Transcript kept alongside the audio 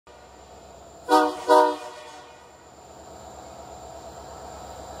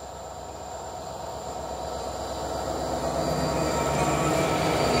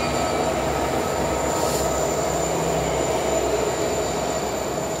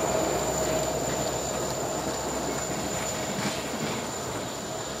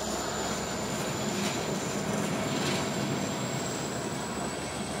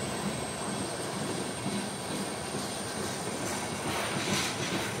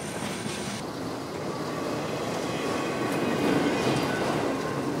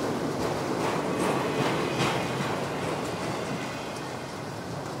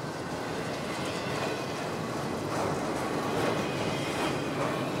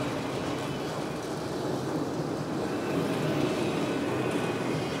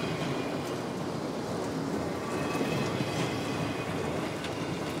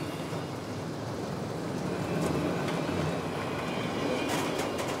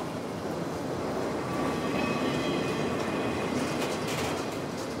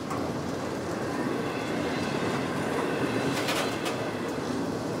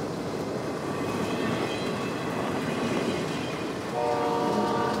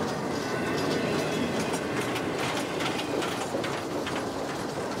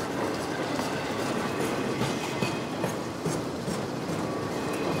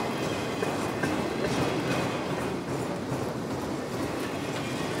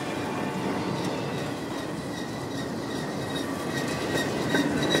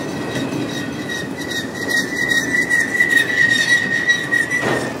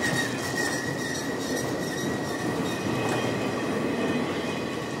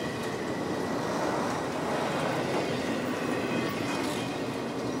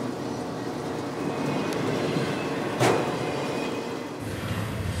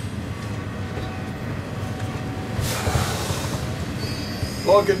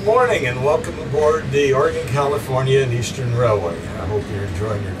Well, good morning and welcome aboard the Oregon, California and Eastern Railway. I hope you're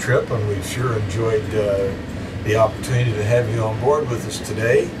enjoying your trip, and we've sure enjoyed the opportunity to have you on board with us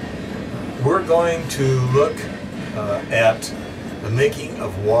today. We're going to look at the making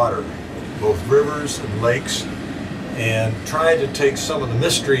of water, both rivers and lakes, and try to take some of the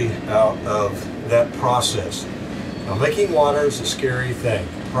mystery out of that process. Now, making water is a scary thing,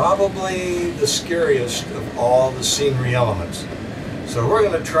 probably the scariest of all the scenery elements. So we're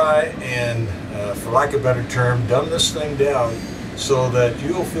going to try and, for lack of a better term, dumb this thing down so that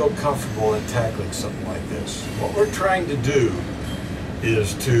you'll feel comfortable in tackling something like this. What we're trying to do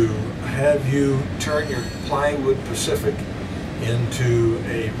is to have you turn your Plywood Pacific into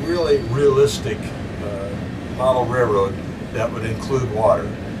a really realistic model railroad that would include water.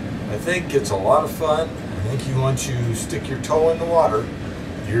 I think it's a lot of fun. I think once you stick your toe in the water,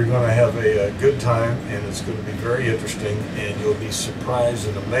 you're going to have a good time, and it's going to be very interesting, and you'll be surprised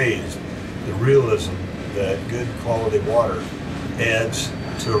and amazed the realism that good quality water adds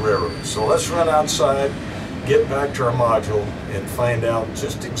to a railroad. So let's run outside, get back to our module, and find out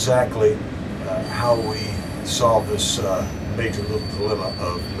just exactly how we solve this major little dilemma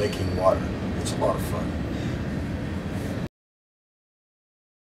of making water. It's a lot of fun.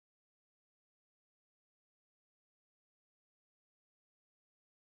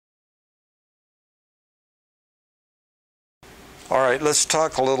 All right, let's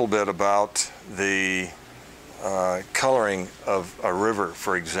talk a little bit about the coloring of a river,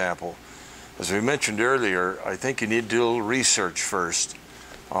 for example. As we mentioned earlier, I think you need to do a little research first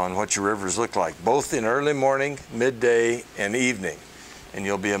on what your rivers look like, both in early morning, midday, and evening. And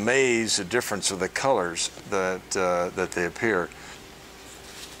you'll be amazed at the difference of the colors that they appear.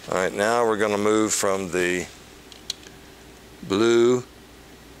 All right, now we're going to move from the blue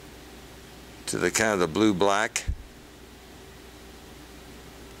to the kind of the blue-black.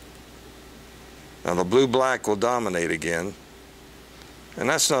 Now the blue-black will dominate again, and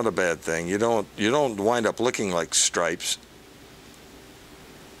that's not a bad thing. You don't wind up looking like stripes.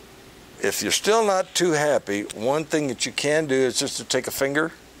 If you're still not too happy, one thing that you can do is just to take a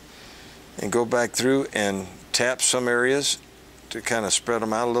finger and go back through and tap some areas to kind of spread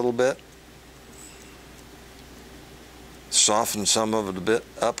them out a little bit. Soften some of it a bit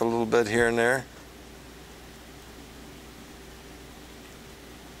up a little bit here and there.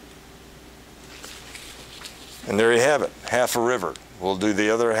 And there you have it, half a river. We'll do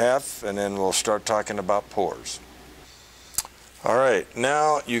the other half, and then we'll start talking about pours. All right,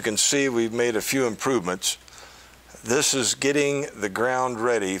 now you can see we've made a few improvements. This is getting the ground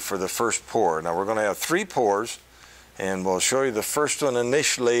ready for the first pour. Now we're going to have 3 pours, and we'll show you the first one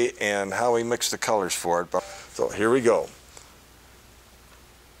initially and how we mix the colors for it. So here we go.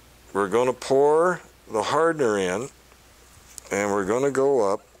 We're going to pour the hardener in, and we're going to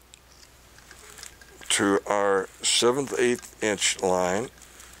go up to our 7/8 inch line.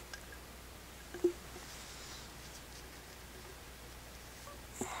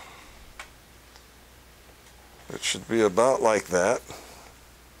 It should be about like that.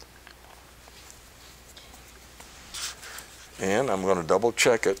 And I'm going to double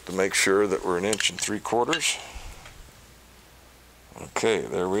check it to make sure that we're 1 3/4 inches. Okay,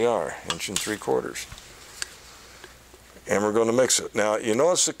 there we are, 1 3/4 inches. And we're going to mix it. Now you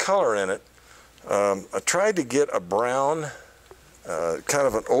notice the color in it. I tried to get a brown, kind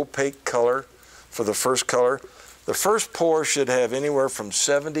of an opaque color for the first color. The first pour should have anywhere from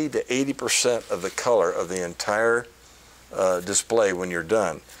 70 to 80% of the color of the entire display when you're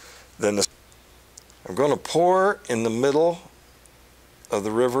done. Then I'm going to pour in the middle of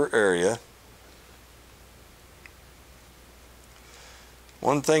the river area.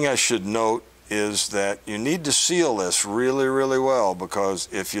 One thing I should note is that you need to seal this really, really well, because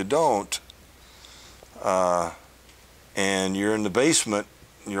if you don't, and you're in the basement,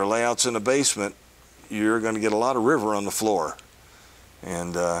 your layout's in the basement, you're going to get a lot of river on the floor,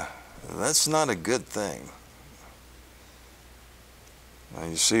 and that's not a good thing. Now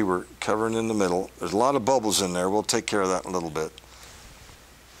you see we're covering in the middle. There's a lot of bubbles in there. We'll take care of that in a little bit.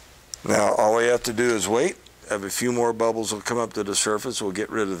 Now all we have to do is wait. Have a few more bubbles will come up to the surface. We'll get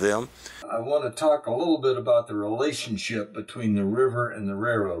rid of them. I want to talk a little bit about the relationship between the river and the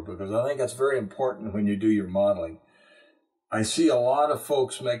railroad, because I think that's very important when you do your modeling. I see a lot of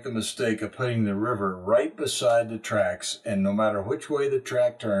folks make the mistake of putting the river right beside the tracks, and no matter which way the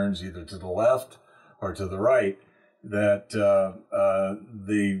track turns, either to the left or to the right, that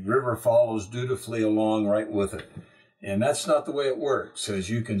the river follows dutifully along right with it. And that's not the way it works. As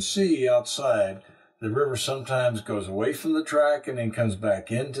you can see outside, the river sometimes goes away from the track and then comes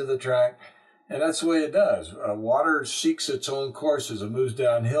back into the track, And that's the way it does. Water seeks its own course as it moves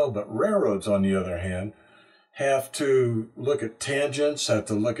downhill, but railroads, on the other hand, have to look at tangents, have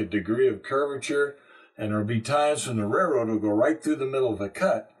to look at degree of curvature, and there'll be times when the railroad will go right through the middle of the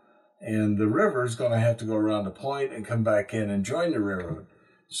cut, and the river is going to have to go around the point and come back in and join the railroad.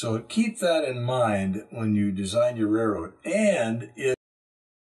 So keep that in mind when you design your railroad. And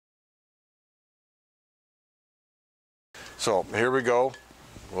so here we go.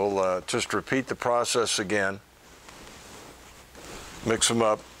 We'll just repeat the process again. Mix them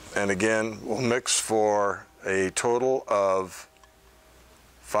up, and again, we'll mix for a total of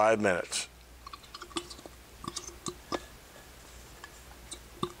 5 minutes.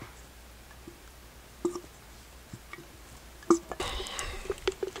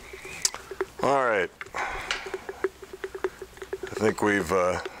 All right, I think we've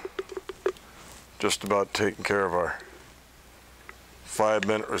just about taken care of our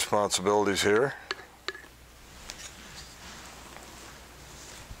 5-minute responsibilities here.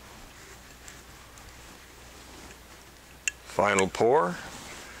 Final pour.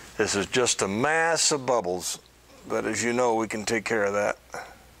 This is just a mass of bubbles, but as you know, we can take care of that.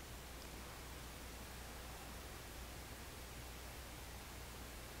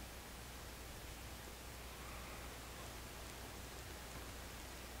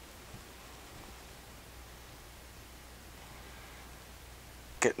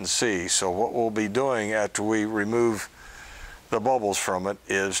 And see. So what we'll be doing after we remove the bubbles from it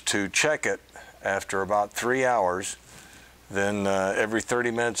is to check it after about 3 hours, then every 30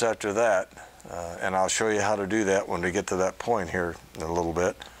 minutes after that, and I'll show you how to do that when we get to that point here in a little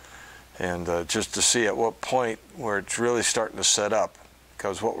bit, and just to see at what point where it's really starting to set up,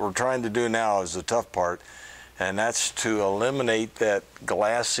 because what we're trying to do now is the tough part, and that's to eliminate that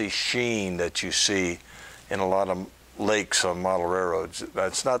glassy sheen that you see in a lot of lakes on model railroads.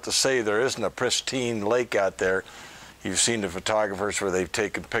 That's not to say there isn't a pristine lake out there. You've seen the photographers where they've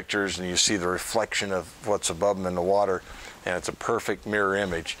taken pictures and you see the reflection of what's above them in the water, and it's a perfect mirror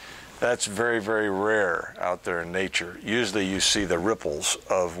image. That's very, very rare out there in nature. Usually you see the ripples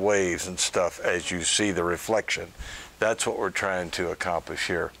of waves and stuff as you see the reflection. That's what we're trying to accomplish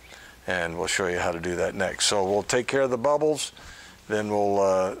here, and we'll show you how to do that next. So we'll take care of the bubbles, then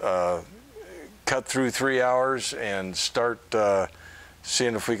we'll cut through 3 hours and start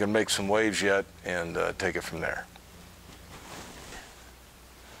seeing if we can make some waves yet, and take it from there.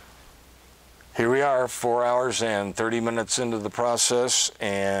 Here we are, 4 hours and 30 minutes into the process,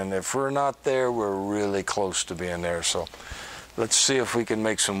 and if we're not there, we're really close to being there. So let's see if we can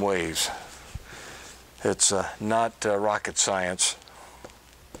make some waves. It's not rocket science.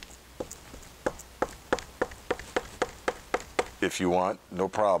 If you want, no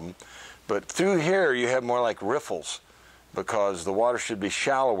problem. But through here, you have more like riffles, because the water should be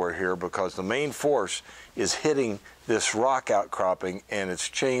shallower here, because the main force is hitting this rock outcropping, and it's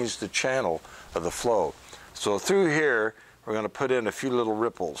changed the channel of the flow. So through here, we're going to put in a few little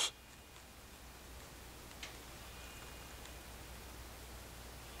ripples.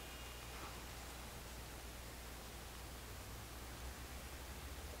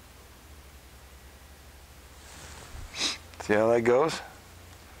 See how that goes?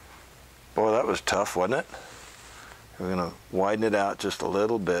 Boy, that was tough, wasn't it? We're going to widen it out just a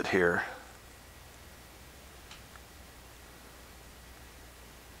little bit here.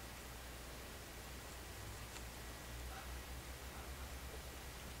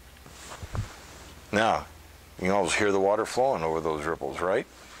 Now, you can always hear the water flowing over those ripples, right?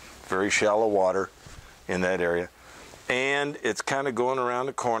 Very shallow water in that area. And it's kind of going around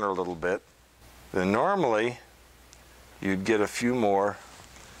the corner a little bit. Then normally, you'd get a few more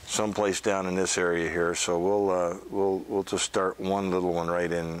someplace down in this area here, so we'll just start one little one right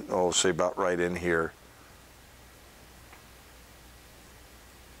in, oh, say about right in here.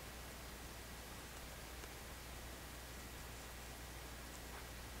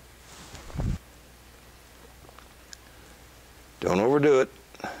 Don't overdo it.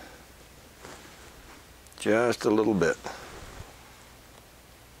 Just a little bit.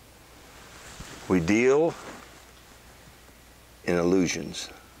 We deal in illusions.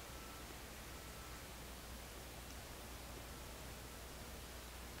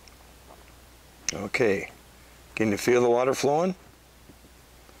 Okay, can you feel the water flowing?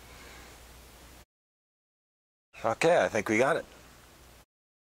 Okay, I think we got it.